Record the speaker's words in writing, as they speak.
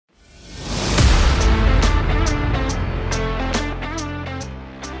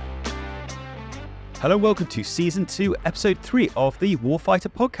Hello, welcome to Season 2, Episode 3 of the Warfighter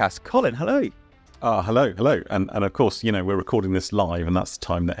Podcast. Colin, hello. Hello. And of course, we're recording this live, and that's the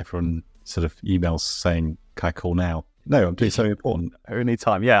time that everyone sort of emails saying, can I call now? No, I'm doing something important. Only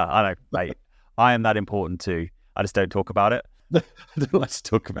time. Yeah, I know, mate. I am that important too. I just don't talk about it. I don't like to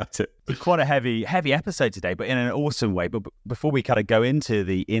talk about it. It's quite a heavy episode today, but in an awesome way. But before we kind of go into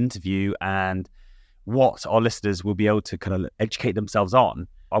the interview and what our listeners will be able to kind of educate themselves on,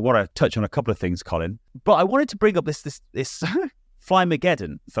 I want to touch on a couple of things, Colin. But I wanted to bring up this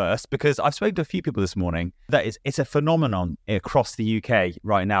Flymageddon first, because I've spoken to a few people this morning that it's a phenomenon across the UK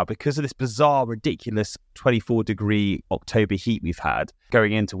right now because of this bizarre, ridiculous 24-degree October heat we've had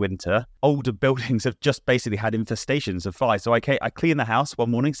going into winter. Older buildings have just basically had infestations of flies. So I cleaned the house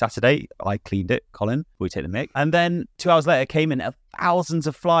one morning, Saturday. I cleaned it, Colin. We take the mic. And then 2 hours later, came in thousands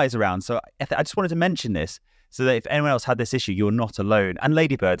of flies around. So I just wanted to mention this so that if anyone else had this issue, you're not alone. And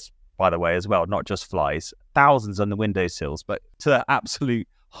ladybirds, by the way, as well, not just flies. Thousands on the windowsills, but to the absolute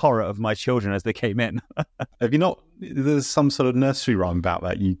horror of my children as they came in. Have you not? There's some sort of nursery rhyme about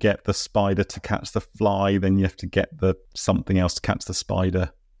that. You get the spider to catch the fly, then you have to get the something else to catch the spider.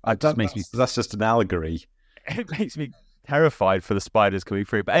 That's just an allegory. It makes me terrified for the spiders coming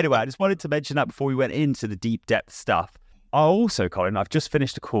through. But anyway, I just wanted to mention that before we went into the deep depth stuff. Also, Colin, I've just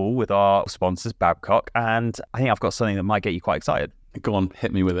finished a call with our sponsors, Babcock, and I think I've got something that might get you quite excited. Go on,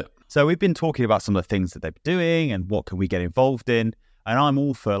 hit me with it. So we've been talking about some of the things that they're doing and what can we get involved in. And I'm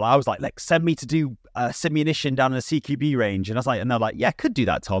all for, I was like, send me to do simulation down in the CQB range. And they're like, yeah, could do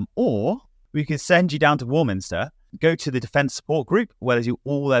that, Tom. Or we could send you down to Warminster, go to the Defence Support Group, where they do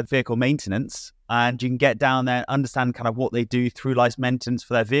all their vehicle maintenance. And you can get down there and understand kind of what they do through life maintenance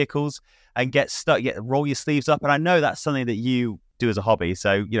for their vehicles and roll your sleeves up. And I know that's something that you do as a hobby.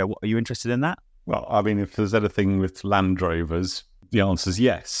 So, are you interested in that? Well, I mean, if there's anything with Land Rovers, the answer is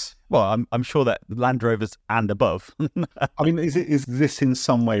yes. Well, I'm sure that Land Rovers and above. I mean, is this in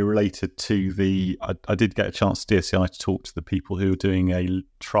some way related to the... I did get a chance at DSEI to talk to the people who are doing a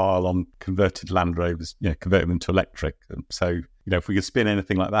trial on converted Land Rovers, converting them to electric. So, if we could spin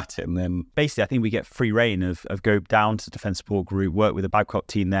anything like that in, then... Basically, I think we get free reign of go down to the Defence Support Group, work with the Babcock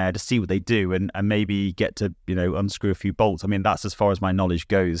team there to see what they do and maybe get to, unscrew a few bolts. I mean, that's as far as my knowledge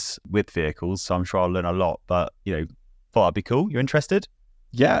goes with vehicles, so I'm sure I'll learn a lot. But, thought that'd be cool. You interested?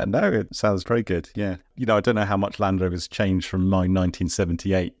 Yeah, no, it sounds very good. Yeah. I don't know how much Land Rover's changed from my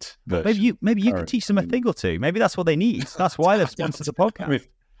 1978. But maybe you could teach them a thing or two. Maybe that's what they need. That's why they've sponsored the podcast.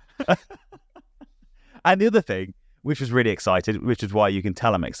 And the other thing, which was really excited, which is why you can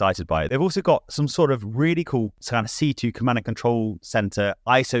tell I'm excited by it, they've also got some sort of really cool kind of C2 Command and Control Center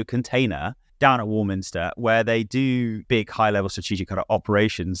ISO container down at Warminster where they do big high-level strategic kind of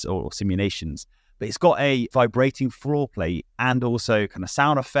operations or simulations. But it's got a vibrating floor plate and also kind of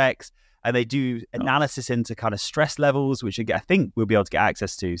sound effects. And they do analysis into kind of stress levels, which I think we'll be able to get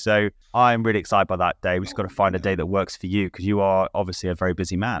access to. So I'm really excited by that day. We've just got to find a day that works for you because you are obviously a very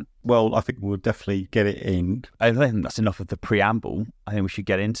busy man. Well, I think we'll definitely get it in. I think that's enough of the preamble. I think we should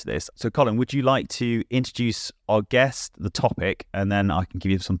get into this. So Colin, would you like to introduce our guest, the topic, and then I can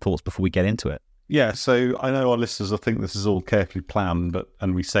give you some thoughts before we get into it? Yeah, so I know our listeners will think this is all carefully planned,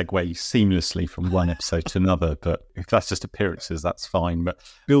 and we segue seamlessly from one episode to another. But if that's just appearances, that's fine. But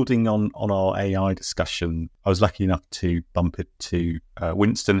building on our AI discussion, I was lucky enough to bump it to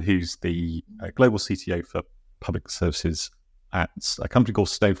Winston, who's the global CTO for public services at a company called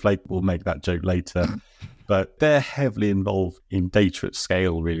Snowflake. We'll make that joke later. But they're heavily involved in data at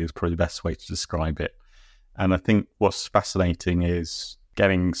scale, really, is probably the best way to describe it. And I think what's fascinating is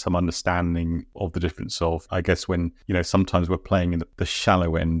getting some understanding of the difference of, I guess, when, sometimes we're playing in the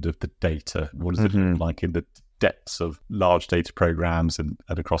shallow end of the data. What does it look like in the depths of large data programs and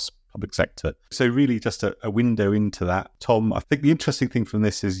across public sector? So really just a window into that. Tom, I think the interesting thing from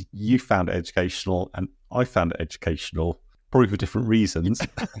this is you found it educational and I found it educational, probably for different reasons.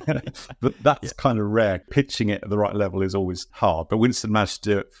 But that's kind of rare. Pitching it at the right level is always hard. But Winston managed to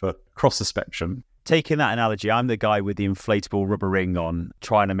do it for across the spectrum. Taking that analogy, I'm the guy with the inflatable rubber ring on,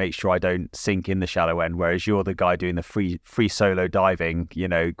 trying to make sure I don't sink in the shallow end, whereas you're the guy doing the free solo diving,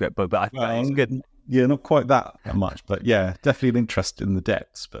 but I think it's good. Yeah, not quite that much, but yeah, definitely an interest in the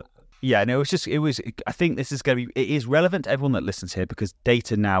depths. But yeah, no, I think this is going to be, it is relevant to everyone that listens here because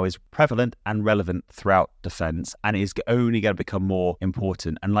data now is prevalent and relevant throughout defence and it is only going to become more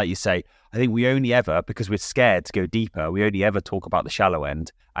important. And like you say, I think we only ever, because we're scared to go deeper, we only ever talk about the shallow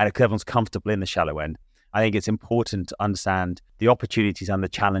end. And if everyone's comfortable in the shallow end, I think it's important to understand the opportunities and the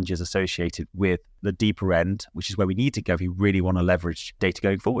challenges associated with the deeper end, which is where we need to go if we really want to leverage data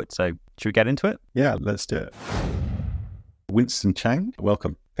going forward. So should we get into it? Yeah, let's do it. Winston Chang,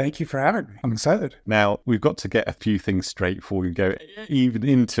 welcome. Thank you for having me. I'm excited. Now, we've got to get a few things straight before we go even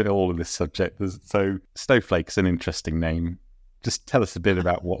into all of this subject. So Snowflake's an interesting name. Just tell us a bit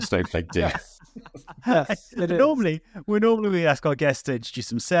about what Snowflake did. Yes, it is. Normally we ask our guests to introduce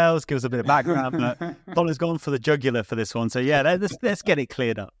themselves, give us a bit of background, but Colin's gone for the jugular for this one. So yeah, let's get it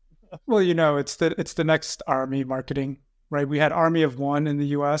cleared up. Well, it's the next Army marketing, right? We had Army of One in the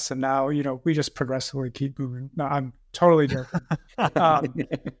US, and now, we just progressively keep moving. No, I'm totally joking.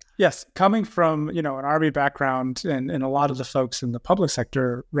 Yes, coming from, an Army background, and a lot of the folks in the public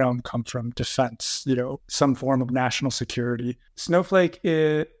sector realm come from defense, some form of national security. Snowflake,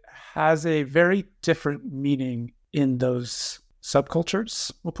 it has a very different meaning in those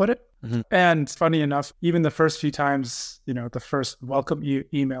subcultures, we'll put it. Mm-hmm. And funny enough, even the first few times, the first welcome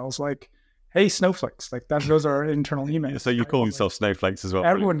emails like, hey, snowflakes, like those are our internal emails. So you call yourself snowflakes as well?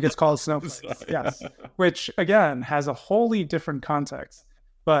 Everyone gets called snowflakes, yes. Which, again, has a wholly different context.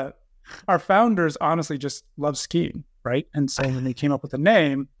 But our founders honestly just love skiing, right? And so when they came up with the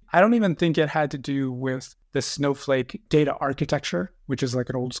name, I don't even think it had to do with the Snowflake data architecture, which is like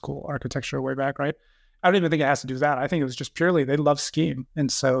an old school architecture way back, right? I don't even think it has to do with that. I think it was just purely they love skiing,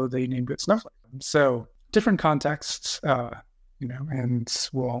 and so they named it Snowflake. So different contexts, and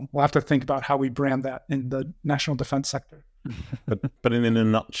we'll have to think about how we brand that in the national defense sector. But in a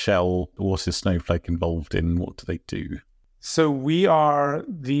nutshell, what is Snowflake involved in? What do they do? So we are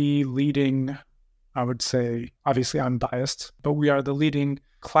the leading, I would say, obviously I'm biased, but we are the leading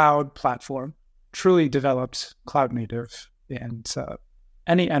cloud platform, truly developed cloud native, and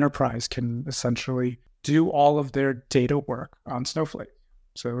any enterprise can essentially do all of their data work on Snowflake.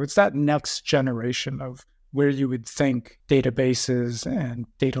 So it's that next generation of where you would think databases and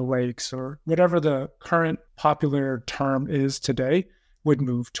data lakes or whatever the current popular term is today would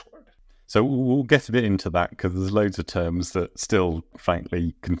move toward. So we'll get a bit into that because there's loads of terms that still,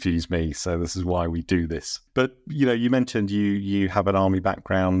 frankly, confuse me. So this is why we do this. But, you mentioned you have an Army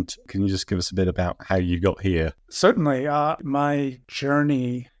background. Can you just give us a bit about how you got here? Certainly. My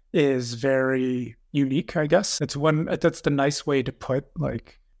journey is very unique, I guess. That's the nice way to put,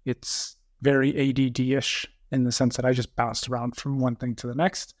 it's very ADD-ish in the sense that I just bounced around from one thing to the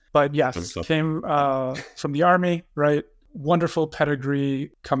next. But yes, came from the Army, right? Wonderful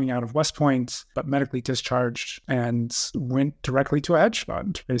pedigree coming out of West Point, but medically discharged and went directly to a hedge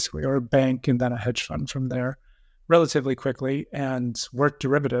fund, basically, or a bank and then a hedge fund from there relatively quickly, and worked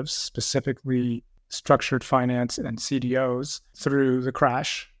derivatives, specifically structured finance and CDOs through the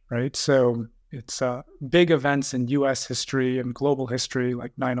crash, right? So it's big events in U.S. history and global history,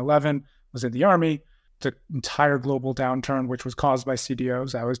 like 9/11 was in the Army. The entire global downturn, which was caused by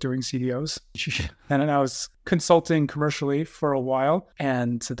CDOs. I was doing CDOs. And then I was consulting commercially for a while,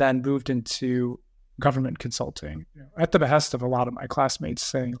 and then moved into government consulting at the behest of a lot of my classmates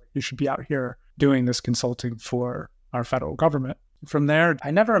saying, you should be out here doing this consulting for our federal government. From there,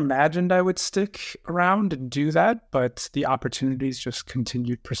 I never imagined I would stick around and do that, but the opportunities just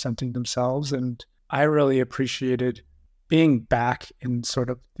continued presenting themselves. And I really appreciated being back in sort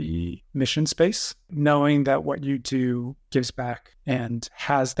of the mission space, knowing that what you do gives back and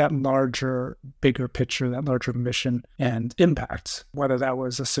has that larger, bigger picture, that larger mission and impact, whether that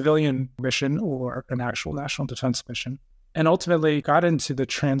was a civilian mission or an actual national defense mission. And ultimately got into the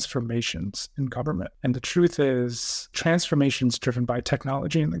transformations in government. And the truth is, transformations driven by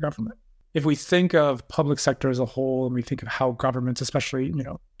technology in the government. If we think of public sector as a whole, and we think of how governments, especially,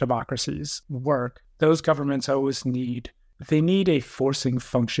 democracies work, those governments always need a forcing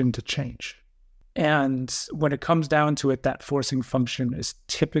function to change. And when it comes down to it, that forcing function is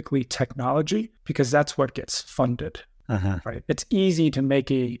typically technology, because that's what gets funded. Right? It's easy to make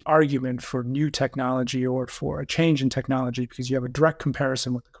an argument for new technology or for a change in technology because you have a direct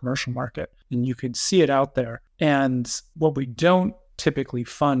comparison with the commercial market and you can see it out there. And what we don't typically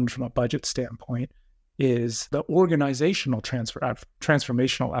fund from a budget standpoint is the organizational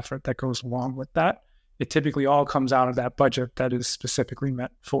transformational effort that goes along with that. It typically all comes out of that budget that is specifically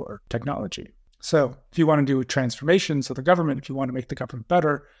meant for technology. So if you want to do transformations of the government, if you want to make the government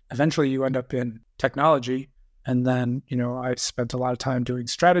better, eventually you end up in technology. And then, I spent a lot of time doing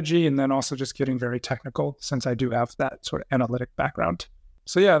strategy and then also just getting very technical since I do have that sort of analytic background.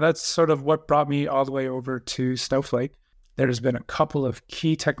 So yeah, that's sort of what brought me all the way over to Snowflake. There's been a couple of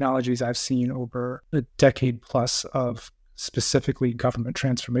key technologies I've seen over a decade plus of specifically government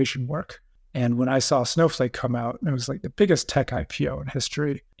transformation work. And when I saw Snowflake come out, it was like the biggest tech IPO in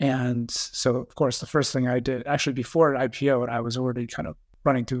history. And so, of course, the first thing I did, actually before it IPO'd, I was already kind of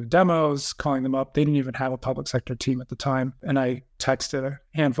running through demos, calling them up. They didn't even have a public sector team at the time. And I texted a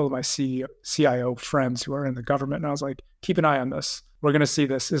handful of my CIO friends who are in the government. And I was like, keep an eye on this. We're going to see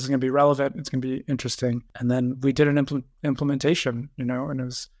this. This is going to be relevant. It's going to be interesting. And then we did an implementation, and it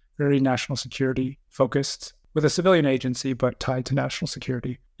was very national security focused with a civilian agency, but tied to national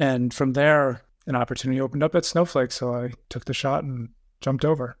security. And from there, an opportunity opened up at Snowflake. So I took the shot and jumped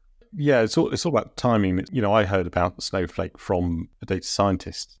over. Yeah, it's all about timing. I heard about Snowflake from a data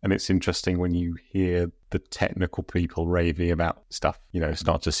scientist, and it's interesting when you hear the technical people raving about stuff. It's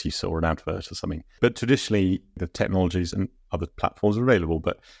not just you saw an advert or something. But traditionally, the technologies and other platforms are available,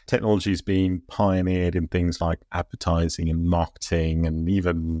 but technology is being pioneered in things like advertising and marketing and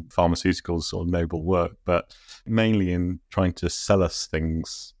even pharmaceuticals or noble work, but mainly in trying to sell us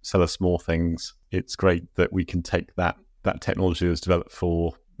more things. It's great that we can take that technology that's developed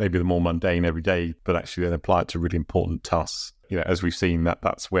for maybe the more mundane every day, but actually then apply it to really important tasks. As we've seen,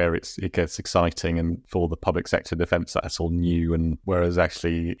 that's where it gets exciting. And for the public sector defense, that's all new. And whereas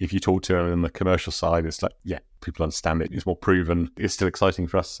actually, if you talk to them on the commercial side, it's like, yeah, people understand it. It's more proven. It's still exciting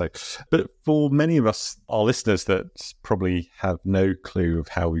for us. So, but for many of us, our listeners that probably have no clue of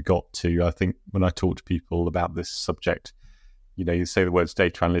how we got to, I think when I talk to people about this subject, you say the words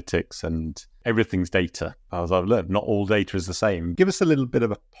data analytics and everything's data. As I've learned, not all data is the same. Give us a little bit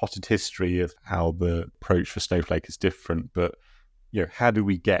of a potted history of how the approach for Snowflake is different, but how do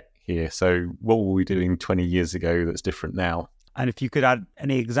we get here? So what were we doing 20 years ago that's different now? And if you could add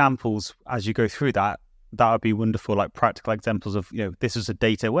any examples as you go through that would be wonderful, like practical examples of, this is a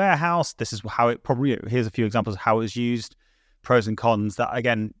data warehouse. This is how it probably, here's a few examples of how it's used, pros and cons. That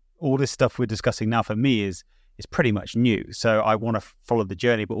again, all this stuff we're discussing now for me is pretty much new. So I want to follow the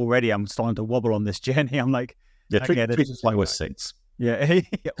journey, but already I'm starting to wobble on this journey. I'm like, treat us like we're 6. Yeah,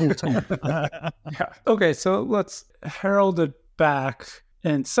 all time. Yeah. Okay, so let's herald it back.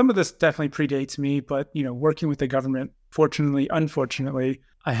 And some of this definitely predates me, but working with the government, fortunately, unfortunately,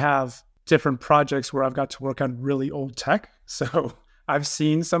 I have different projects where I've got to work on really old tech. So I've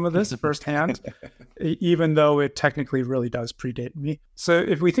seen some of this firsthand, even though it technically really does predate me. So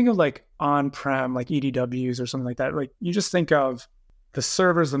if we think of like on-prem, like EDWs or something like that, like you just think of the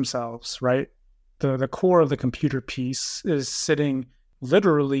servers themselves, right? The core of the computer piece is sitting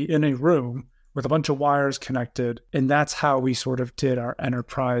literally in a room with a bunch of wires connected. And that's how we sort of did our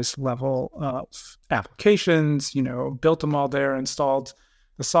enterprise level of applications, built them all there, installed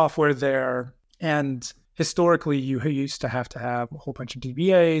the software there. And historically, you used to have a whole bunch of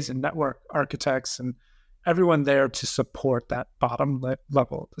DBAs and network architects and everyone there to support that bottom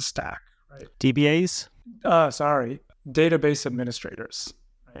level of the stack, right? DBAs? Database administrators.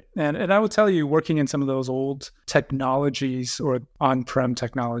 Right? And I will tell you, working in some of those old technologies or on-prem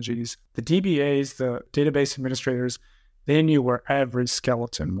technologies, the DBAs, the database administrators, they knew where every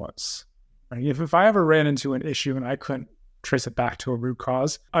skeleton was. Right? If I ever ran into an issue and I couldn't trace it back to a root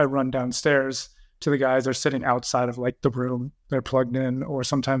cause, I run downstairs to the guys. They're sitting outside of like the room, they're plugged in, or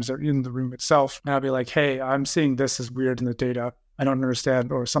sometimes they're in the room itself. And I'll be like, hey, I'm seeing this is weird in the data. I don't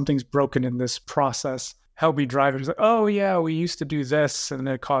understand, or something's broken in this process. Help me drive it. It's like, oh yeah, we used to do this and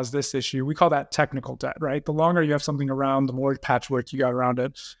it caused this issue. We call that technical debt, right? The longer you have something around, the more patchwork you got around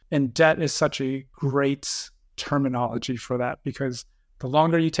it. And debt is such a great terminology for that, because the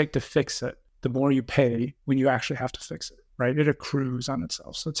longer you take to fix it, the more you pay when you actually have to fix it. Right? It accrues on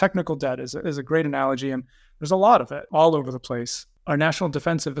itself. So technical debt is a great analogy, and there's a lot of it all over the place. Our national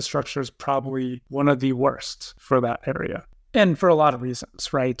defense infrastructure is probably one of the worst for that area. And for a lot of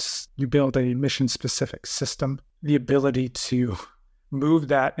reasons, right? You build a mission-specific system. The ability to move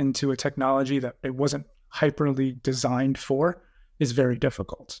that into a technology that it wasn't hyperly designed for is very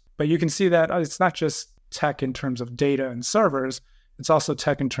difficult. But you can see that it's not just tech in terms of data and servers, it's also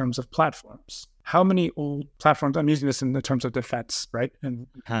tech in terms of platforms. How many old platforms, I'm using this in the terms of defense, right? And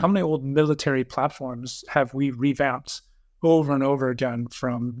how many old military platforms have we revamped over and over again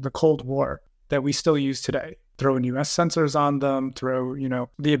from the Cold War that we still use today? Throw in US sensors on them, throw,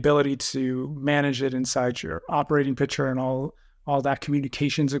 the ability to manage it inside your operating picture and all that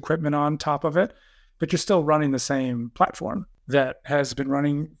communications equipment on top of it. But you're still running the same platform that has been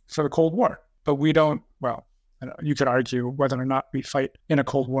running for the Cold War. But we don't, you could argue whether or not we fight in a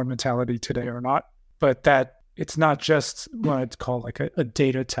Cold War mentality today or not, but that it's not just what I'd call like a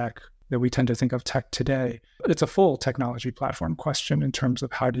data tech that we tend to think of tech today, but it's a full technology platform question in terms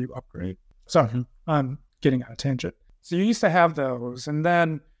of how do you upgrade. So I'm getting on a tangent. So you used to have those, and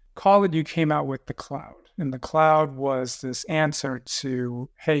then call it you came out with the cloud. And the cloud was this answer to,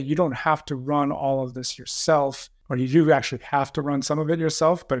 hey, you don't have to run all of this yourself, or you do actually have to run some of it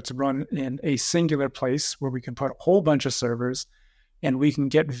yourself, but it's run in a singular place where we can put a whole bunch of servers and we can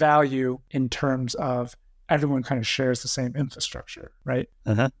get value in terms of everyone kind of shares the same infrastructure, right?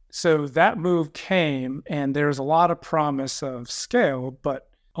 So that move came, and there's a lot of promise of scale, but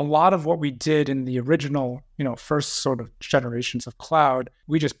a lot of what we did in the original, first sort of generations of cloud,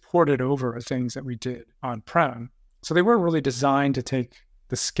 we just ported over things that we did on-prem. So they weren't really designed to take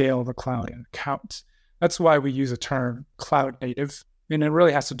the scale of the cloud into account. That's why we use a term cloud native. And it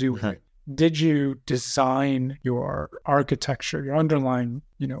really has to do with did you design your architecture, your underlying,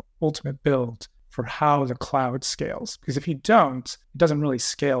 ultimate build for how the cloud scales? Because if you don't, it doesn't really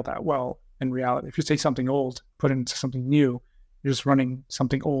scale that well in reality. If you take something old, put it into something new, you're just running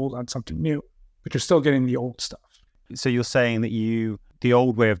something old on something new, but you're still getting the old stuff. So you're saying that the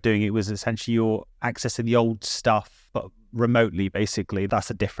old way of doing it was essentially you're accessing the old stuff, but remotely, basically. That's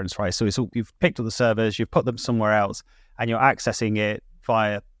the difference, right? So you've picked up the servers, you've put them somewhere else, and you're accessing it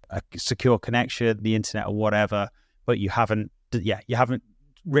via a secure connection, the internet or whatever, but you haven't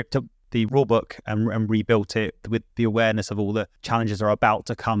ripped up the rulebook and rebuilt it with the awareness of all the challenges that are about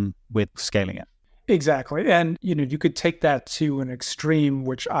to come with scaling it. Exactly. And, you could take that to an extreme,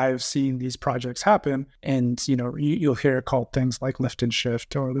 which I've seen these projects happen. And, you'll hear it called things like lift and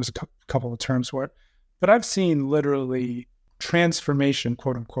shift, or there's a couple of terms for it. But I've seen literally transformation,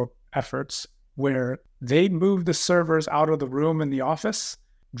 quote unquote, efforts where they moved the servers out of the room in the office,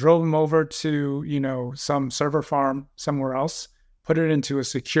 drove them over to, some server farm somewhere else, put it into a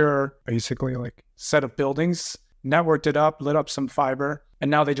secure, basically like set of buildings, networked it up, lit up some fiber, and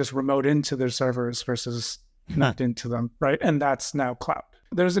now they just remote into their servers versus connect into them, right? And that's now cloud.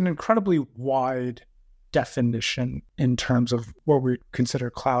 There's an incredibly wide definition in terms of what we consider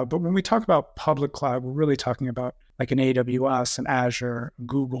cloud. But when we talk about public cloud, we're really talking about like an AWS, an Azure,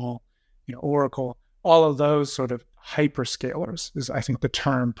 Google, Oracle. All of those sort of hyperscalers is, I think, the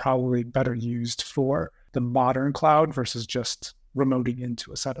term probably better used for the modern cloud versus just remoting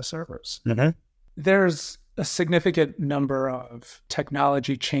into a set of servers. There's a significant number of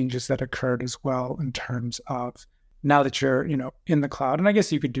technology changes that occurred as well in terms of now that you're, in the cloud. And I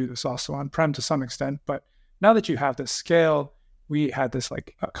guess you could do this also on-prem to some extent, but now that you have this scale, we had this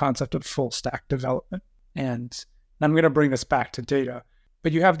like a concept of full stack development. And I'm going to bring this back to data,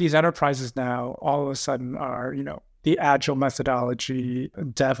 but you have these enterprises now all of a sudden are, the agile methodology,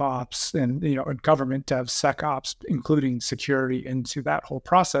 DevOps, and, government DevSecOps, including security into that whole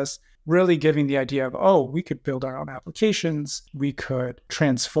process, really giving the idea of, we could build our own applications. We could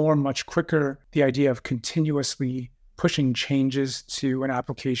transform much quicker. The idea of continuously pushing changes to an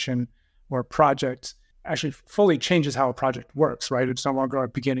application or a project actually fully changes how a project works, right? It's no longer a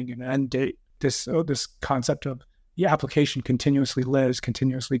beginning and end date. This concept of the application continuously lives,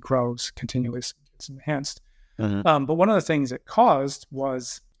 continuously grows, continuously gets enhanced. But one of the things it caused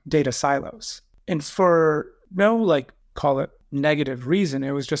was data silos. And for no, call it negative reason,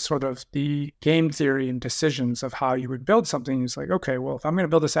 it was just sort of the game theory and decisions of how you would build something. It's like, okay, well, if I'm going to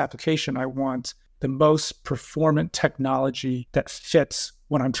build this application, I want the most performant technology that fits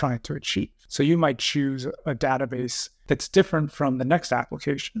what I'm trying to achieve. So you might choose a database that's different from the next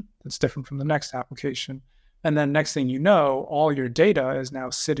application, that's different from the next application. And then next thing you know, all your data is now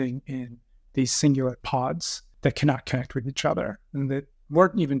sitting in these singular pods that cannot connect with each other and that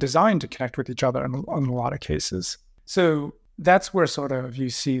weren't even designed to connect with each other in a lot of cases. So that's where sort of you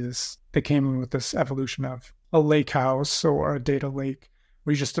see this, they came in with this evolution of a lake house or a data lake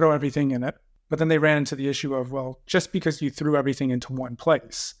where you just throw everything in it. But then they ran into the issue of, well, just because you threw everything into one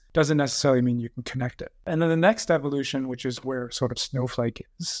place doesn't necessarily mean you can connect it. And then the next evolution, which is where sort of Snowflake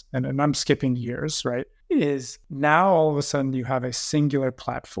is, and I'm skipping years, right, is now all of a sudden you have a singular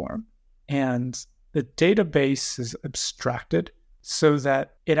platform and the database is abstracted so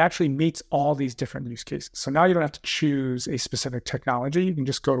that it actually meets all these different use cases. So now you don't have to choose a specific technology. You can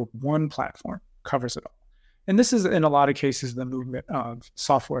just go to one platform, covers it all. And this is, in a lot of cases, the movement of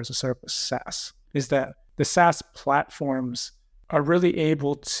software as a service, SaaS, is that the SaaS platforms are really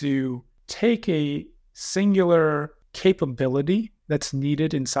able to take a singular capability that's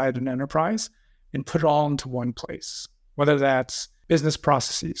needed inside an enterprise and put it all into one place, whether that's business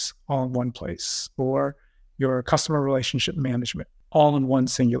processes all in one place or your customer relationship management all in one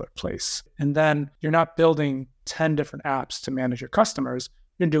singular place. And then you're not building 10 different apps to manage your customers.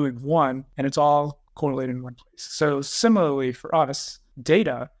 You're doing one and it's all correlated in one place. So similarly for us,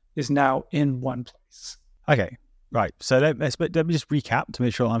 data is now in one place. Okay, right. So let me just recap to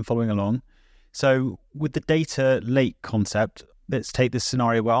make sure I'm following along. So with the data lake concept, let's take this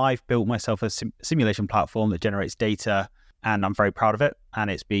scenario where I've built myself a simulation platform that generates data and I'm very proud of it and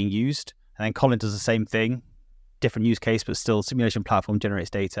it's being used. And then Colin does the same thing, different use case, but still simulation platform generates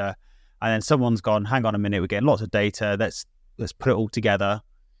data. And then someone's gone, hang on a minute, we're getting lots of data. Let's let's put it all together.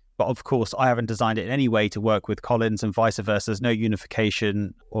 But of course, I haven't designed it in any way to work with Collins and vice versa. There's no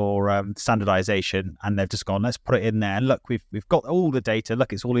unification or standardization. And they've just gone, let's put it in there. And look, we've got all the data.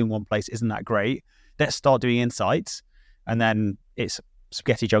 Look, it's all in one place. Isn't that great? Let's start doing insights. And then it's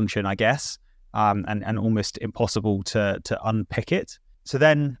spaghetti junction, I guess, and almost impossible to unpick it. So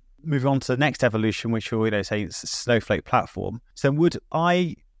then move on to the next evolution, which we'll say it's a Snowflake platform. So would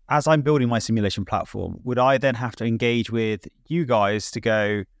I, as I'm building my simulation platform, would I then have to engage with you guys to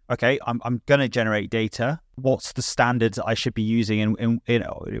go, okay, I'm going to generate data. What's the standards I should be using, and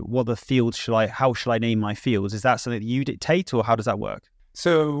what the fields how should I name my fields? Is that something that you dictate, or how does that work?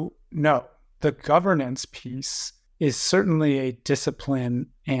 So no, the governance piece is certainly a discipline,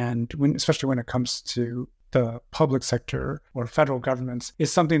 and especially when it comes to the public sector or federal governments,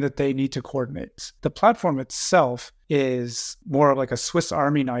 is something that they need to coordinate. The platform itself is more of like a Swiss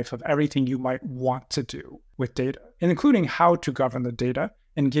Army knife of everything you might want to do with data, and including how to govern the data,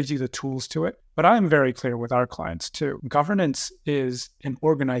 and gives you the tools to it. But I'm very clear with our clients too. Governance is an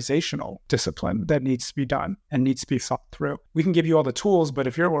organizational discipline that needs to be done and needs to be thought through. We can give you all the tools, but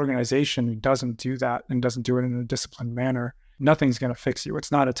if your organization doesn't do that and doesn't do it in a disciplined manner, nothing's going to fix you.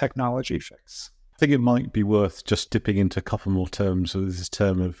 It's not a technology fix. I think it might be worth just dipping into a couple more terms. So there's this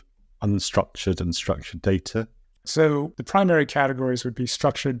term of unstructured and structured data. So the primary categories would be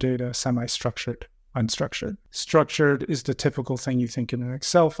structured data, semi-structured, unstructured. Structured is the typical thing you think in an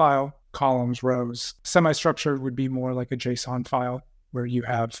Excel file, columns, rows. Semi-structured would be more like a JSON file where you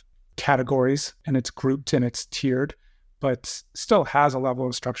have categories and it's grouped and it's tiered, but still has a level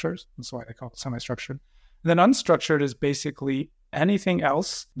of structures. That's why they call it semi-structured. And then unstructured is basically anything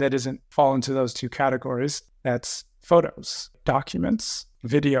else that doesn't fall into those two categories. That's photos, documents,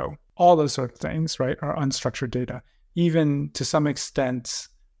 video, all those sort of things, right, are unstructured data. Even to some extent,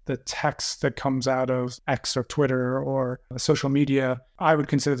 the text that comes out of X or Twitter or social media, I would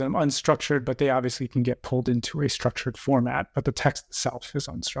consider them unstructured, but they obviously can get pulled into a structured format, but the text itself is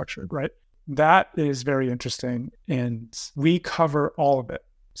unstructured, right? That is very interesting, and we cover all of it.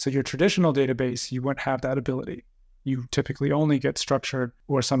 So your traditional database, you wouldn't have that ability. You typically only get structured,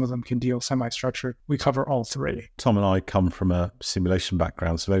 or some of them can deal semi-structured. We cover all three. Tom and I come from a simulation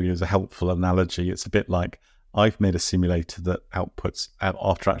background, so maybe as a helpful analogy, it's a bit like I've made a simulator that outputs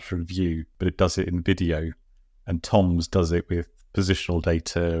after action review, but it does it in video, and Tom's does it with positional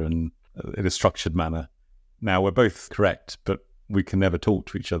data and in a structured manner. Now, we're both correct, but we can never talk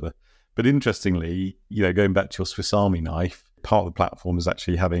to each other. But interestingly, going back to your Swiss Army knife, part of the platform is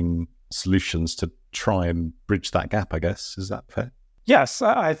actually having solutions to try and bridge that gap, I guess. Is that fair? Yes,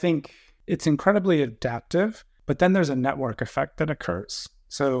 I think it's incredibly adaptive, but then there's a network effect that occurs.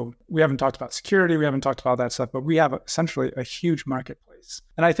 So we haven't talked about security, we haven't talked about that stuff, but we have essentially a huge marketplace.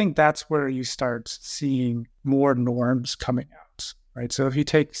 And I think that's where you start seeing more norms coming out, right? So if you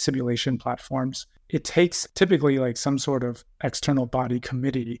take simulation platforms, it takes typically like some sort of external body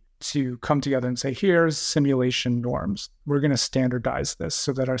committee to come together and say, here's simulation norms. We're going to standardize this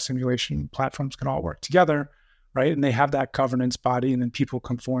so that our simulation platforms can all work together, right? And they have that governance body, and then people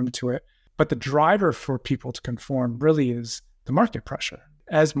conform to it. But the driver for people to conform really is the market pressure.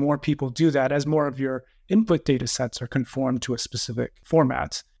 As more people do that, as more of your input data sets are conformed to a specific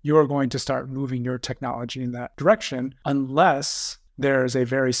format, you're going to start moving your technology in that direction unless there's a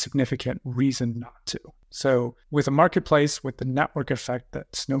very significant reason not to. So with a marketplace, with the network effect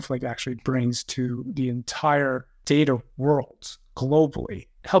that Snowflake actually brings to the entire data world globally,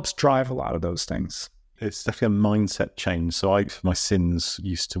 helps drive a lot of those things. It's definitely a mindset change. So I, for my sins,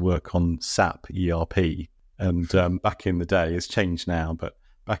 used to work on SAP ERP. And back in the day, it's changed now, but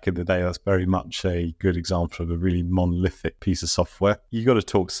back in the day, that's very much a good example of a really monolithic piece of software. You got to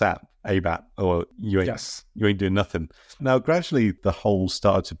talk SAP, ABAP, or you ain't doing nothing. Now, gradually, the holes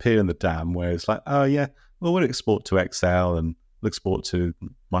started to appear in the dam where it's like, oh, yeah, well, we'll export to Excel and we'll export to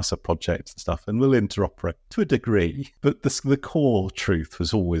Microsoft projects and stuff, and we'll interoperate to a degree. But the core truth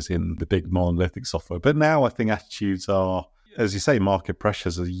was always in the big monolithic software. But now I think attitudes are, as you say, market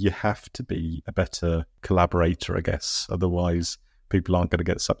pressures. You have to be a better collaborator, I guess. Otherwise, people aren't going to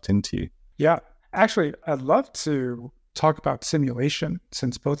get sucked into you. Yeah. Actually, I'd love to talk about simulation,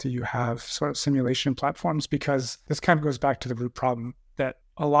 since both of you have sort of simulation platforms, because this kind of goes back to the root problem that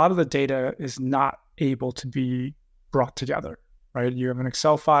a lot of the data is not able to be brought together, right? You have an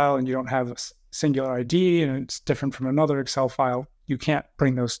Excel file and you don't have a singular ID and it's different from another Excel file. You can't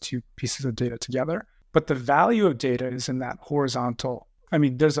bring those two pieces of data together. But the value of data is in that horizontal. I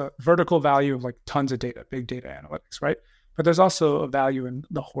mean, there's a vertical value of like tons of data, big data analytics, right? But there's also a value in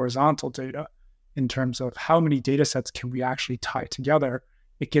the horizontal data in terms of how many data sets can we actually tie together.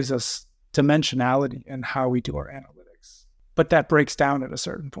 It gives us dimensionality in how we do our analytics. but that breaks down at a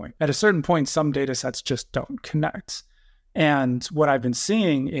certain point. At a certain point, some data sets just don't connect. And what I've been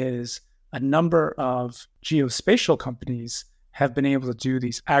seeing is a number of geospatial companies have been able to do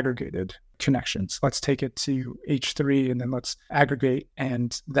these aggregated connections. Let's take it to H3 and then let's aggregate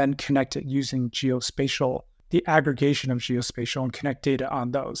and then connect it using geospatial, the aggregation of geospatial, and connect data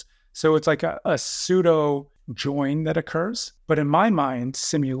on those. So it's like a pseudo join that occurs. But in my mind,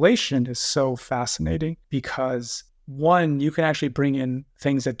 simulation is so fascinating because one, you can actually bring in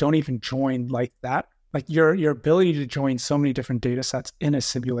things that don't even join like that. Like your ability to join so many different data sets in a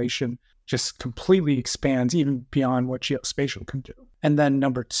simulation just completely expands even beyond what geospatial can do. And then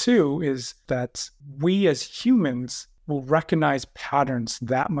number two is that we as humans will recognize patterns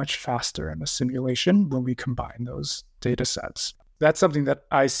that much faster in a simulation when we combine those data sets. That's something that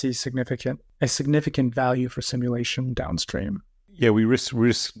I see a significant value for simulation downstream. Yeah, we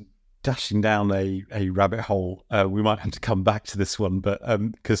risk dashing down a rabbit hole. We might have to come back to this one, but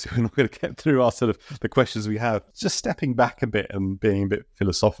because we're not going to get through our sort of the questions we have. Just stepping back a bit and being a bit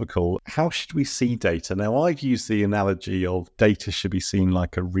philosophical, how should we see data? Now, I've used the analogy of data should be seen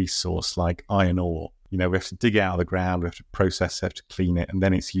like a resource, like iron ore. We have to dig it out of the ground, we have to process it, have to clean it, and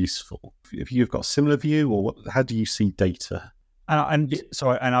then it's useful. If you've got a similar view, or how do you see data? And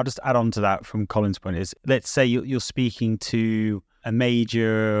I'll just add on to that from Colin's point is, let's say you're speaking to a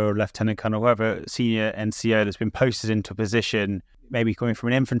major lieutenant colonel, whoever senior NCO that's been posted into a position, maybe coming from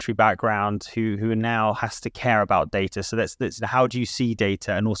an infantry background, who now has to care about data. So that's how do you see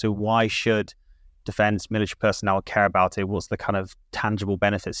data, and also why should defense military personnel care about it? What's the kind of tangible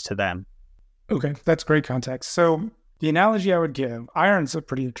benefits to them? Okay, that's great context. So the analogy I would give, iron's a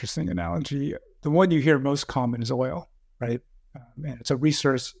pretty interesting analogy. The one you hear most common is oil, right? And it's a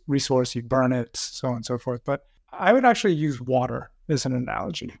resource, you burn it, so on and so forth. But I would actually use water as an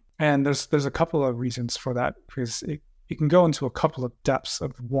analogy. And there's a couple of reasons for that, because it can go into a couple of depths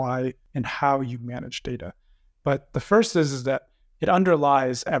of why and how you manage data. But the first is that it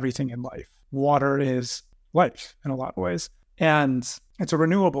underlies everything in life. Water is life in a lot of ways. And it's a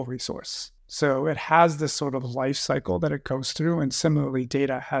renewable resource. So it has this sort of life cycle that it goes through. And similarly,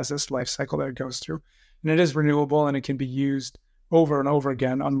 data has this life cycle that it goes through. And it is renewable and it can be used over and over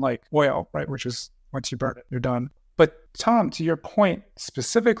again, unlike oil, right? Which is once you burn it, you're done. But Tom, to your point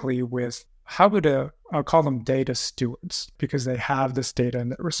specifically with I'll call them data stewards because they have this data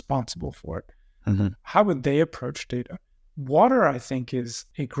and they're responsible for it. Mm-hmm. How would they approach data? Water, I think, is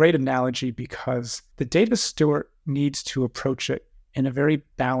a great analogy because the data steward needs to approach it in a very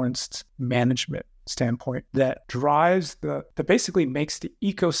balanced management standpoint that drives that basically makes the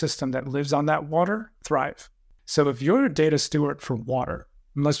ecosystem that lives on that water thrive. So if you're a data steward for water,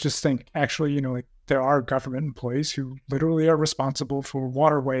 and let's just think, actually, like there are government employees who literally are responsible for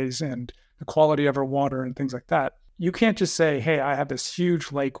waterways and the quality of our water and things like that. You can't just say, hey, I have this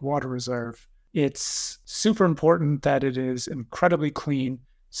huge lake water reserve. It's super important that it is incredibly clean,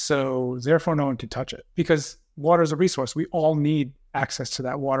 so therefore no one can touch it. Because water is a resource. We all need access to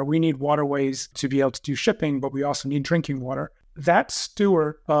that water. We need waterways to be able to do shipping, but we also need drinking water. That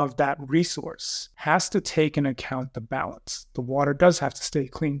steward of that resource has to take into account the balance. The water does have to stay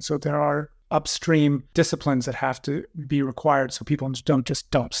clean. So there are upstream disciplines that have to be required so people don't just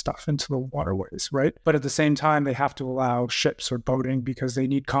dump stuff into the waterways, right? But at the same time, they have to allow ships or boating because they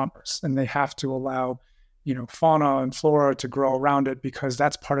need commerce, and they have to allow fauna and flora to grow around it because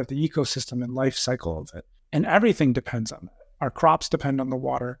that's part of the ecosystem and life cycle of it. And everything depends on that. Our crops depend on the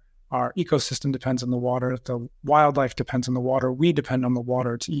water. Our ecosystem depends on the water. The wildlife depends on the water. We depend on the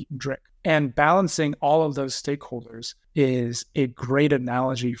water to eat and drink. And balancing all of those stakeholders is a great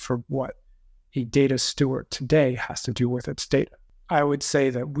analogy for what a data steward today has to do with its data. I would say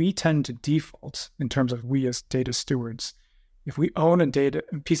that we tend to default in terms of we as data stewards. If we own a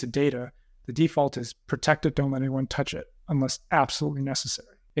piece of data, the default is protect it, don't let anyone touch it unless absolutely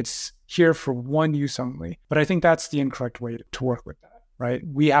necessary. It's here for one use only. But I think that's the incorrect way to work with that, right?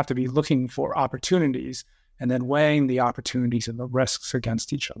 We have to be looking for opportunities and then weighing the opportunities and the risks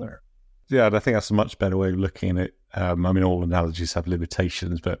against each other. Yeah, and I think that's a much better way of looking at it. All analogies have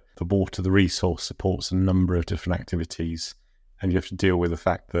limitations, but the water, the resource, supports a number of different activities. And you have to deal with the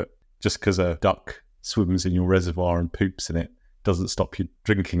fact that just because a duck swims in your reservoir and poops in it doesn't stop you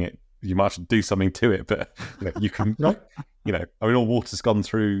drinking it. You might have to do something to it, but you can, all water's gone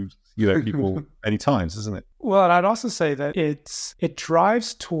through, people many times, isn't it? Well, and I'd also say that it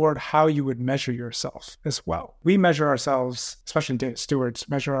drives toward how you would measure yourself as well. We measure ourselves, especially data stewards,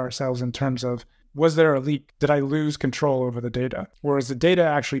 measure ourselves in terms of, was there a leak? Did I lose control over the data? Or is the data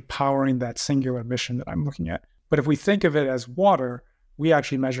actually powering that singular mission that I'm looking at? But if we think of it as water, we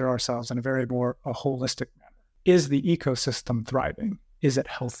actually measure ourselves in a very more holistic manner. is the ecosystem thriving? Is it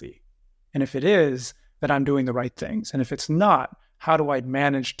healthy? And if it is, then I'm doing the right things. And if it's not, how do I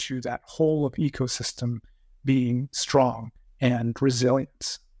manage to that whole of ecosystem being strong and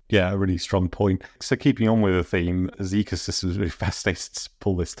resilient? Yeah, a really strong point. So keeping on with the theme, as the ecosystem is really fascinating to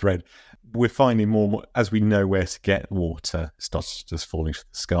pull this thread, we're finding more and more, as we know where to get water, it's not just falling from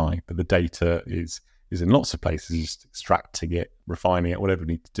the sky, but the data is in lots of places, just extracting it, refining it, whatever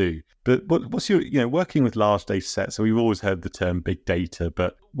we need to do. But what's your, working with large data sets, so we've always heard the term big data,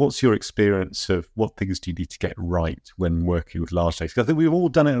 but what's your experience of what things do you need to get right when working with large data? Because I think we've all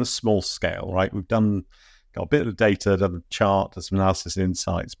done it on a small scale, right? We've got a bit of data, done a chart, done some analysis and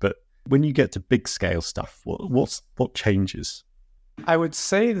insights, but when you get to big scale stuff, what changes? I would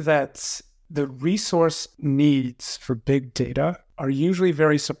say that the resource needs for big data are usually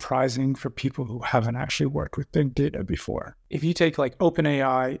very surprising for people who haven't actually worked with big data before. If you take like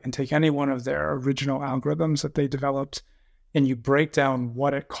OpenAI and take any one of their original algorithms that they developed and you break down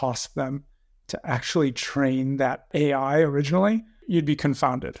what it cost them to actually train that AI originally, you'd be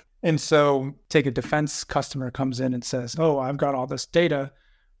confounded. And so take a defense customer comes in and says, oh, I've got all this data.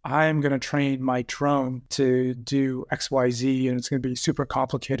 I'm going to train my drone to do XYZ and it's going to be super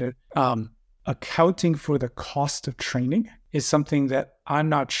complicated. Accounting for the cost of training is something that I'm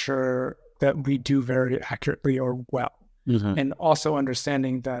not sure that we do very accurately or well. Mm-hmm. And also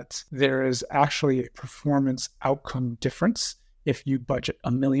understanding that there is actually a performance outcome difference if you budget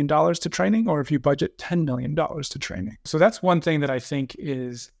 $1 million to training or if you budget $10 million to training. So that's one thing that I think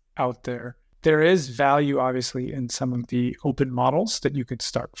is out there. There is value, obviously, in some of the open models that you could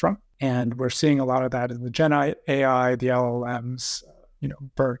start from. And we're seeing a lot of that in the Gen AI, the LLMs,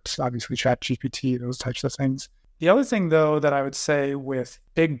 BERT, obviously ChatGPT, those types of things. The other thing, though, that I would say with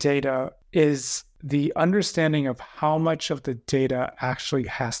big data is the understanding of how much of the data actually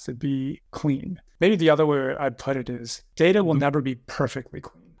has to be clean. Maybe the other way I'd put it is data will never be perfectly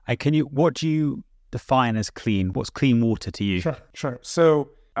clean. And what do you define as clean? What's clean water to you? Sure.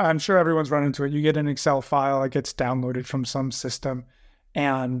 So I'm sure everyone's run into it. You get an Excel file, it gets downloaded from some system,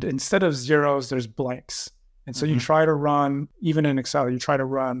 and instead of zeros, there's blanks. And so you try to run, even in Excel, you try to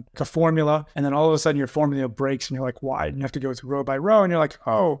run a formula, and then all of a sudden your formula breaks and you're like, why? And you have to go through row by row, and you're like,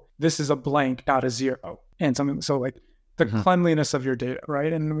 oh, this is a blank, not a zero. And something, so like the cleanliness of your data,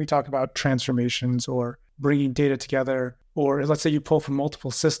 right? And we talk about transformations or bringing data together, or let's say you pull from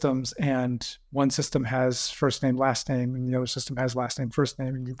multiple systems and one system has first name, last name, and the other system has last name, first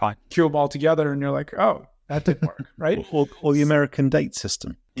name, and you queue them all together and you're like, oh, that didn't work, right? or the American date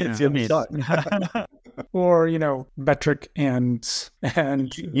system. Or, metric and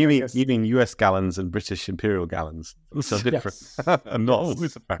you mean US gallons and British imperial gallons. So different. And not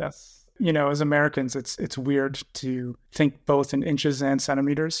always apparent. Yes. As Americans, it's weird to think both in inches and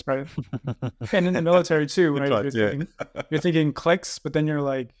centimeters, right? And in the military too, right? You're thinking clicks, but then you're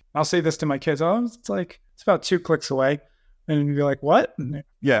like, I'll say this to my kids, it's about 2 clicks away. And you're like, what?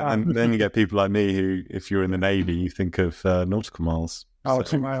 Yeah, and then you get people like me who, if you're in the Navy, you think of nautical miles. Oh,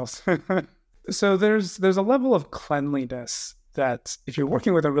 2 miles. So there's a level of cleanliness that if you're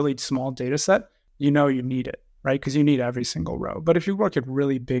working with a really small data set, you need it, right? Because you need every single row. But if you work at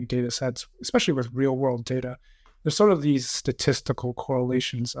really big data sets, especially with real world data, there's sort of these statistical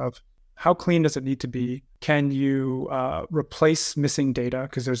correlations of how clean does it need to be? Can you replace missing data?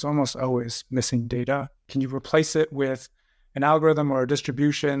 Because there's almost always missing data. Can you replace it with an algorithm or a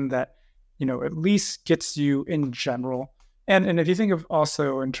distribution that, at least gets you in general? And if you think of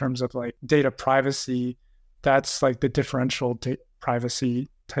also in terms of like data privacy, that's like the differential privacy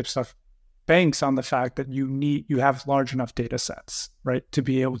type stuff banks on the fact that you have large enough data sets, right, to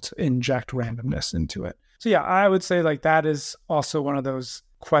be able to inject randomness into it. So yeah, I would say like that is also one of those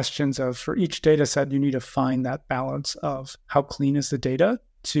questions of for each data set, you need to find that balance of how clean is the data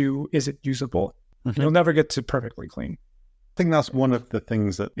to is it usable? Mm-hmm. You'll never get to perfectly clean. I think that's one of the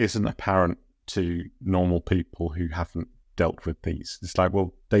things that isn't apparent to normal people who haven't dealt with these. It's like,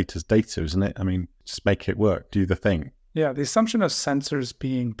 well, data's data, isn't it? I mean, just make it work, do the thing. Yeah, the assumption of sensors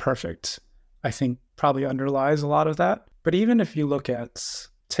being perfect, I think probably underlies a lot of that. But even if you look at,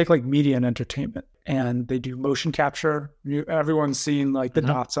 take like media and entertainment, and they do motion capture, everyone's seen like the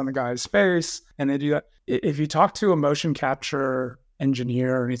dots on the guy's face, and they do that. If you talk to a motion capture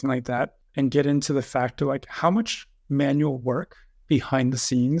engineer or anything like that, and get into the fact of like how much manual work behind the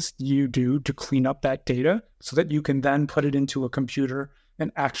scenes you do to clean up that data so that you can then put it into a computer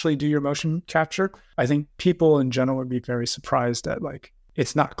and actually do your motion capture, I think people in general would be very surprised that like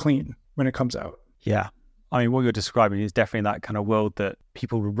it's not clean when it comes out. Yeah. I mean, what you're describing is definitely that kind of world that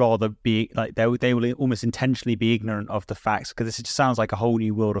people would rather be like, they will almost intentionally be ignorant of the facts, because this just sounds like a whole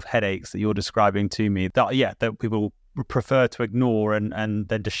new world of headaches that you're describing to me, that people prefer to ignore and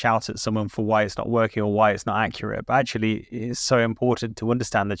then to shout at someone for why it's not working or why it's not accurate. But actually, it's so important to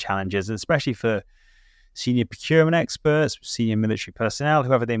understand the challenges, especially for senior procurement experts, senior military personnel,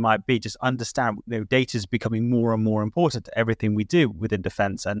 whoever they might be. Just understand, data is becoming more and more important to everything we do within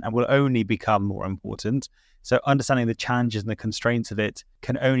defense, and will only become more important. So understanding the challenges and the constraints of it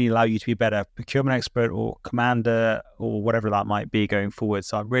can only allow you to be a better procurement expert or commander or whatever that might be going forward.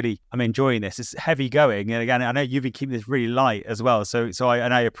 So I'm enjoying this. It's heavy going. And again, I know you've been keeping this really light as well. So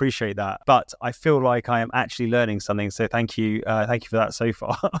I appreciate that. But I feel like I am actually learning something. So thank you. Thank you for that so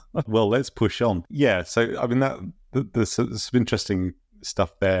far. Well, let's push on. Yeah. So, I mean, there's some interesting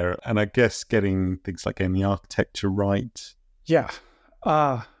stuff there. And I guess getting things like getting the architecture right. Yeah.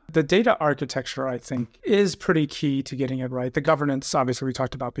 The data architecture, I think, is pretty key to getting it right. The governance, obviously, we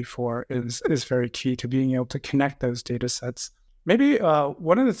talked about before, is very key to being able to connect those data sets. Maybe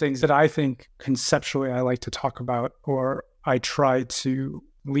one of the things that I think conceptually I like to talk about, or I try to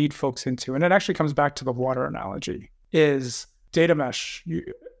lead folks into, and it actually comes back to the water analogy, is data mesh.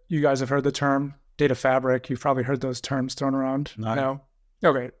 You guys have heard the term data fabric. You've probably heard those terms thrown around. No?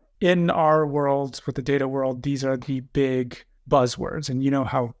 Okay. In our world, with the data world, these are the big buzzwords, and you know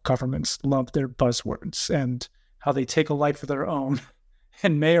how governments love their buzzwords and how they take a life of their own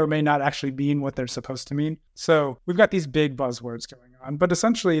and may or may not actually mean what they're supposed to mean. So we've got these big buzzwords going on, but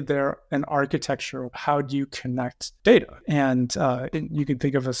essentially they're an architecture of how do you connect data. And you can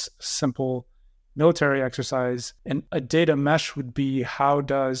think of a simple military exercise, and a data mesh would be, how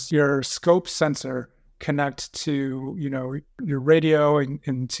does your scope sensor connect to, your radio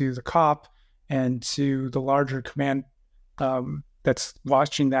and to the COP and to the larger command that's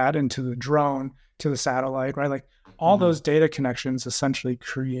watching that, into the drone, to the satellite, right? Like all those data connections essentially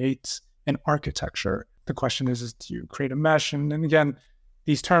create an architecture. The question is do you create a mesh? And again,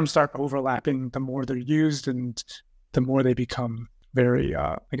 these terms start overlapping the more they're used and the more they become very,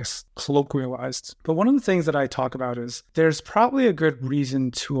 colloquialized. But one of the things that I talk about is there's probably a good reason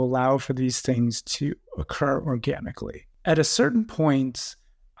to allow for these things to occur organically. At a certain point,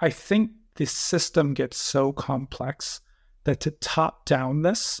 I think the system gets so complex that to top down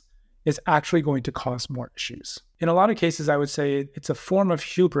this is actually going to cause more issues. In a lot of cases, I would say it's a form of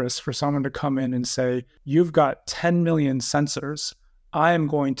hubris for someone to come in and say, you've got 10 million sensors. I am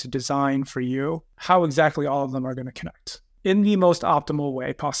going to design for you how exactly all of them are going to connect in the most optimal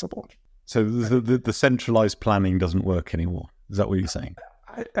way possible. So the centralized planning doesn't work anymore. Is that what you're saying?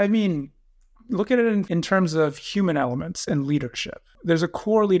 I mean, look at it in terms of human elements and leadership. There's a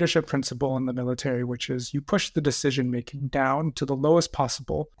core leadership principle in the military, which is you push the decision-making down to the lowest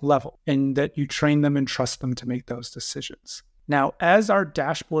possible level, and that you train them and trust them to make those decisions. Now, as our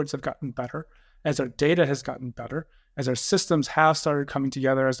dashboards have gotten better, as our data has gotten better, as our systems have started coming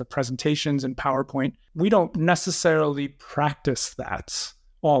together, as the presentations in PowerPoint, we don't necessarily practice that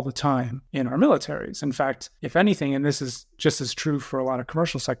all the time in our militaries. In fact, if anything, and this is just as true for a lot of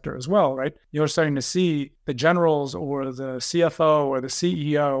commercial sector as well, right? You're starting to see the generals or the CFO or the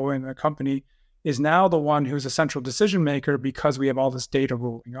CEO in the company is now the one who's a central decision maker because we have all this data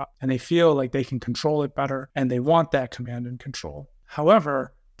rolling up, and they feel like they can control it better and they want that command and control.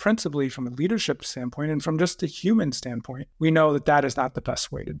 However, principally from a leadership standpoint and from just a human standpoint, we know that that is not the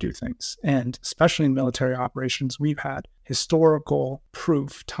best way to do things. And especially in military operations, we've had historical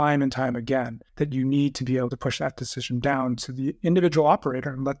proof time and time again that you need to be able to push that decision down to the individual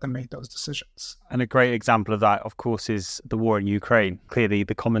operator and let them make those decisions. And a great example of that, of course, is the war in Ukraine. Clearly,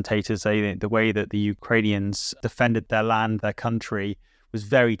 the commentators say the way that the Ukrainians defended their land, their country, was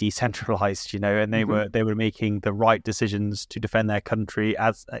very decentralized, and they were making the right decisions to defend their country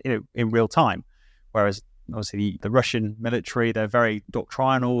as in real time. Whereas obviously the Russian military, they're very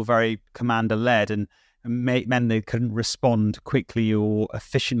doctrinal, very commander led, and meant they couldn't respond quickly or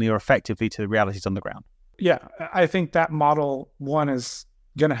efficiently or effectively to the realities on the ground. Yeah, I think that model, one, is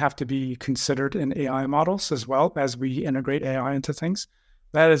going to have to be considered in AI models as well as we integrate AI into things.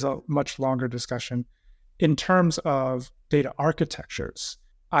 That is a much longer discussion. In terms of data architectures,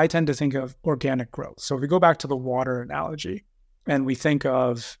 I tend to think of organic growth. So if we go back to the water analogy and we think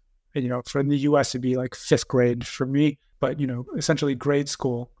of, for the US, it'd be like 5th grade for me, but, essentially grade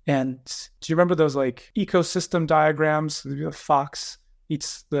school. And do you remember those like ecosystem diagrams? The fox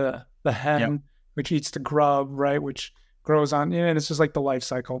eats the hen, which eats the grub, right? Which grows on, and it's just like the life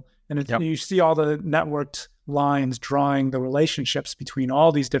cycle. And you see all the networked lines drawing the relationships between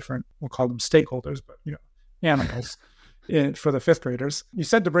all these different, we'll call them stakeholders, but, animals. for the fifth graders. You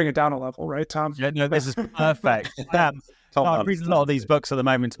said to bring it down a level, right, Tom? Yeah, no, this is perfect. I'm reading a lot of these books at the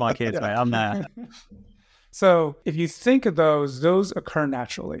moment to my kids, mate. I'm there. So if you think of those occur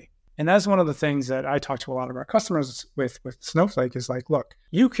naturally. And that's one of the things that I talk to a lot of our customers with Snowflake is like, look,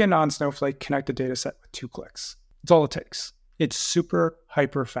 you can on Snowflake connect a data set with 2 clicks. That's all it takes. It's super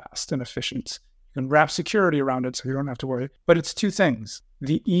hyper fast and efficient. You can wrap security around it so you don't have to worry. But it's 2 things.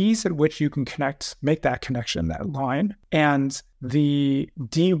 The ease at which you can make that connection, that line, and the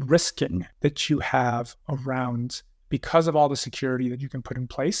de-risking that you have around because of all the security that you can put in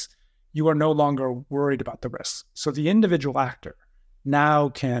place, you are no longer worried about the risks. So the individual actor now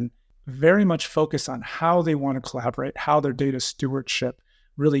can very much focus on how they want to collaborate, how their data stewardship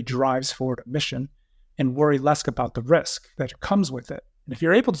really drives forward a mission, and worry less about the risk that comes with it. And if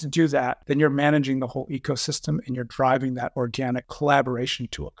you're able to do that, then you're managing the whole ecosystem and you're driving that organic collaboration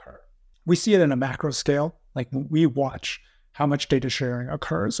to occur. We see it in a macro scale, like we watch how much data sharing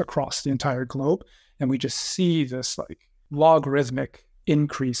occurs across the entire globe, and we just see this like logarithmic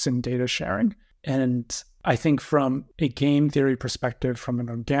increase in data sharing. And I think from a game theory perspective, from an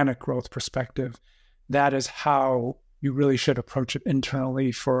organic growth perspective, that is how you really should approach it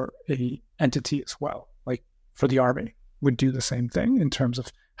internally for a entity as well. Like for the Army would do the same thing in terms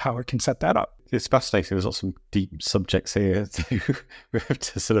of how it can set that up. It's fascinating. There's lots of deep subjects here. We have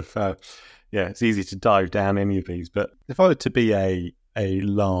to sort of, it's easy to dive down any of these. But if I were to be a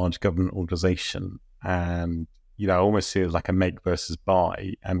large government organization and I almost see it as like a make versus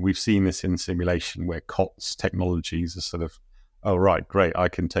buy. And we've seen this in simulation where COTS technologies are sort of, oh, right, great. I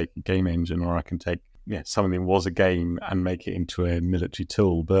can take a game engine or I can take something that was a game and make it into a military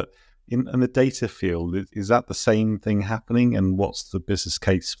tool. But in the data field, is that the same thing happening? And what's the business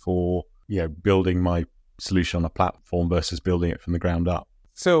case for building my solution on a platform versus building it from the ground up?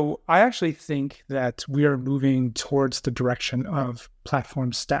 So I actually think that we are moving towards the direction of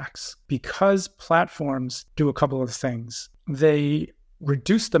platform stacks because platforms do a couple of things. They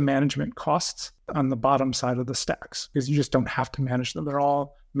reduce the management costs on the bottom side of the stacks because you just don't have to manage them. They're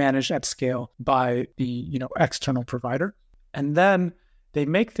all managed at scale by the external provider. And then they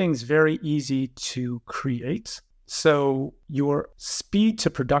make things very easy to create. So your speed to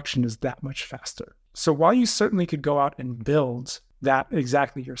production is that much faster. So while you certainly could go out and build that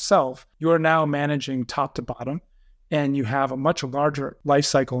exactly yourself, you are now managing top to bottom, and you have a much larger life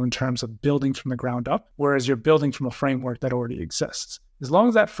cycle in terms of building from the ground up, whereas you're building from a framework that already exists. As long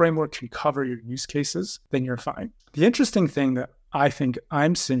as that framework can cover your use cases, then you're fine. The interesting thing that I think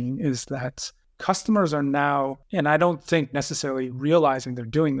I'm seeing is that customers are now, and I don't think necessarily realizing they're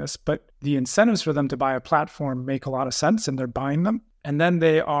doing this, but the incentives for them to buy a platform make a lot of sense, and they're buying them. And then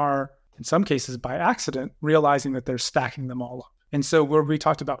they are, in some cases by accident, realizing that they're stacking them all up. And so where we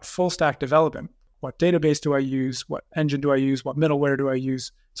talked about full stack development, what database do I use? What engine do I use? What middleware do I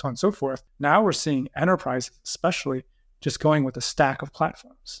use? So on and so forth. Now we're seeing enterprises, especially, just going with a stack of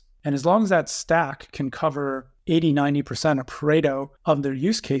platforms. And as long as that stack can cover 80, 90% of Pareto of their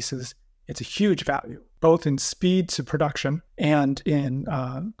use cases, it's a huge value, both in speed to production and in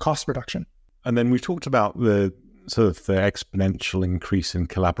cost reduction. And then we talked about the sort of the exponential increase in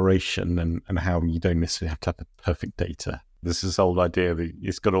collaboration and how you don't necessarily have to have the perfect data. There's this old idea that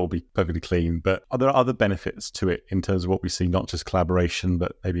it's got to all be perfectly clean, but are there other benefits to it in terms of what we see, not just collaboration,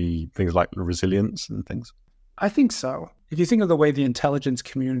 but maybe things like resilience and things? I think so. If you think of the way the intelligence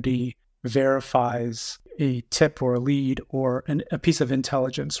community verifies a tip or a lead or a piece of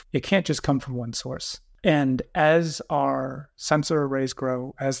intelligence, it can't just come from one source. And as our sensor arrays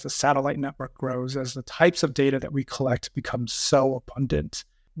grow, as the satellite network grows, as the types of data that we collect become so abundant,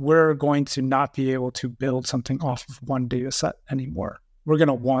 we're going to not be able to build something off of one data set anymore. We're going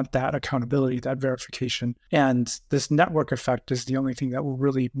to want that accountability, that verification. And this network effect is the only thing that will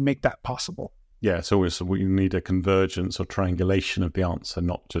really make that possible. Yeah, it's always we need a convergence or triangulation of the answer,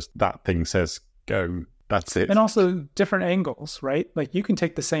 not just that thing says go, that's it. And also different angles, right? Like you can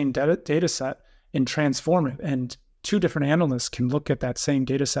take the same data set and transform it, and 2 different analysts can look at that same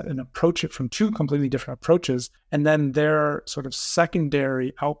data set and approach it from 2 completely different approaches. And then their sort of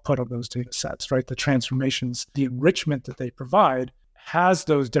secondary output of those data sets, right? The transformations, the enrichment that they provide has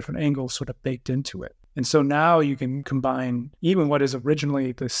those different angles sort of baked into it. And so now you can combine even what is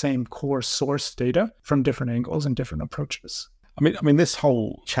originally the same core source data from different angles and different approaches. I mean, this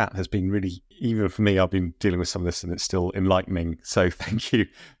whole chat has been really, even for me, I've been dealing with some of this and it's still enlightening. So thank you.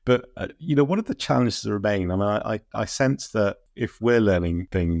 But, what are the challenges that remain? I mean, I sense that if we're learning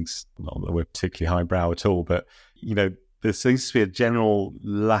things, not that we're particularly highbrow at all, but, there seems to be a general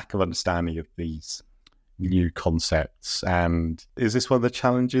lack of understanding of these new concepts. And is this one of the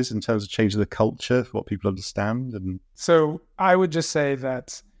challenges in terms of changing the culture for what people understand? And so I would just say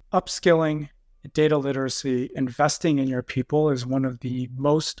that upskilling, data literacy, investing in your people is one of the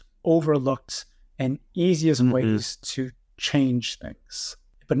most overlooked and easiest ways to change things.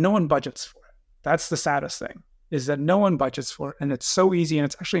 But no one budgets for it. That's the saddest thing, is that no one budgets for it. And it's so easy, and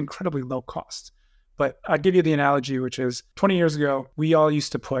it's actually incredibly low cost. But I'll give you the analogy, which is 20 years ago, we all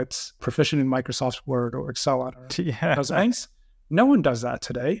used to put proficient in Microsoft Word or Excel on our resumes. No one does that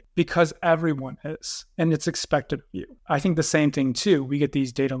today because everyone is, and it's expected of you. I think the same thing too. We get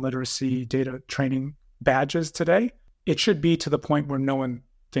these data literacy, data training badges today. It should be to the point where no one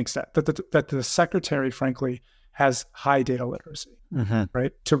thinks that the secretary, frankly, has high data literacy,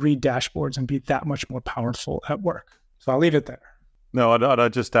 right? To read dashboards and be that much more powerful at work. So I'll leave it there. No,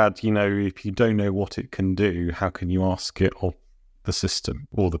 I'd just add, if you don't know what it can do, how can you ask it of the system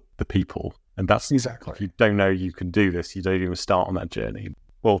or the people? And that's exactly. If you don't know you can do this, you don't even start on that journey.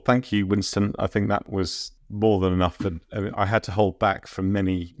 Well, thank you, Winston. I think that was more than enough. I had to hold back from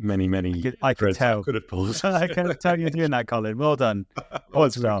many. I could tell. I could tell you're doing that, Colin. Well done. But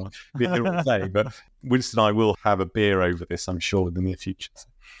Winston and I will have a beer over this, I'm sure, in the near future.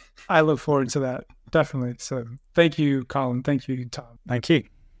 I look forward to that. Definitely. So thank you, Colin. Thank you, Tom. Thank you.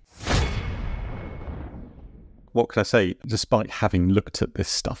 What can I say? Despite having looked at this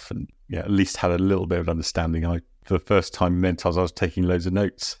stuff and at least had a little bit of understanding, for the first time in many times I was taking loads of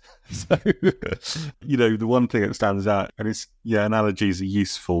notes. So, the one thing that stands out, and it's, analogies are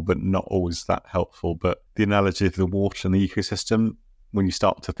useful, but not always that helpful. But the analogy of the water and the ecosystem, when you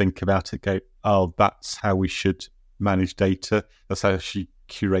start to think about it, go, oh, that's how we should manage data. That's how we should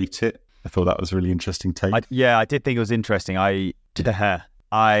curate it. I thought that was a really interesting take. I did think it was interesting. I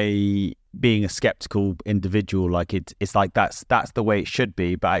being a skeptical individual, it's like that's the way it should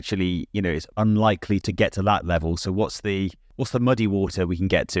be, but actually, it's unlikely to get to that level. So what's the muddy water we can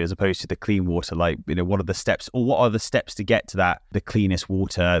get to as opposed to the clean water? What are the steps, or what are the steps to get to that, the cleanest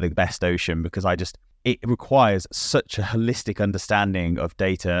water, the best ocean? Because it requires such a holistic understanding of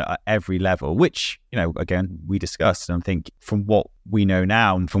data at every level, which, again, we discussed. And I think from what we know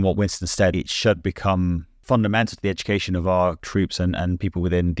now and from what Winston said, it should become fundamental to the education of our troops and people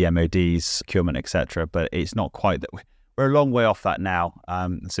within the MODs, procurement, etc. But it's not quite that. We're a long way off that now.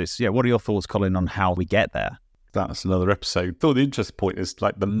 What are your thoughts, Colin, on how we get there? That's another episode. I thought the interesting point is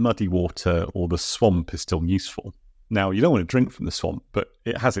the muddy water or the swamp is still useful. Now, you don't want to drink from the swamp, but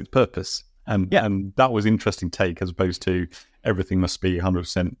it has its purpose. And that was an interesting take, as opposed to everything must be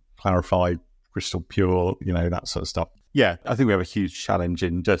 100% clarified, crystal pure, that sort of stuff. Yeah, I think we have a huge challenge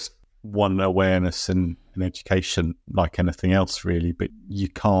in just one, awareness and education, like anything else really, but you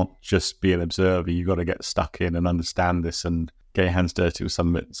can't just be an observer. You've got to get stuck in and understand this and get your hands dirty with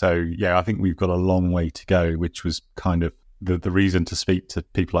some of it. So I think we've got a long way to go, which was kind of the reason to speak to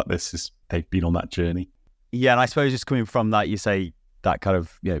people like this, is they've been on that journey. Yeah, and I suppose just coming from that, you say that kind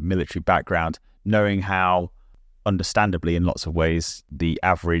of military background, knowing how, understandably in lots of ways, the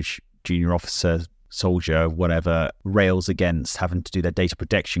average junior officer, soldier, whatever, rails against having to do their data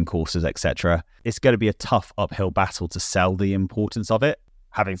protection courses, etc. It's going to be a tough uphill battle to sell the importance of it.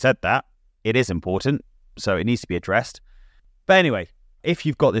 Having said that, it is important, so it needs to be addressed. But anyway, if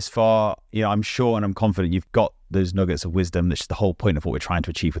you've got this far, I'm sure and I'm confident you've got those nuggets of wisdom. That's the whole point of what we're trying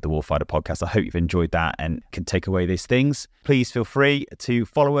to achieve with the Warfighter podcast. I hope you've enjoyed that and can take away these things. Please feel free to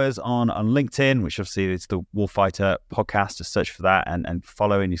follow us on LinkedIn, which obviously is the Warfighter podcast. Just search for that and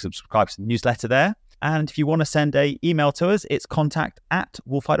follow, and you subscribe to the newsletter there. And if you want to send an email to us, it's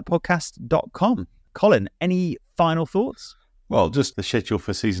contact@warfighterpodcast.com. Colin, any final thoughts? Well, just the schedule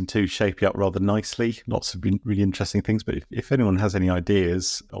for season 2 shaping up rather nicely. Lots of really interesting things. But if anyone has any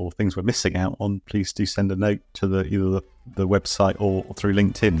ideas or things we're missing out on, please do send a note to either the website or through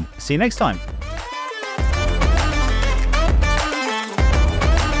LinkedIn. See you next time.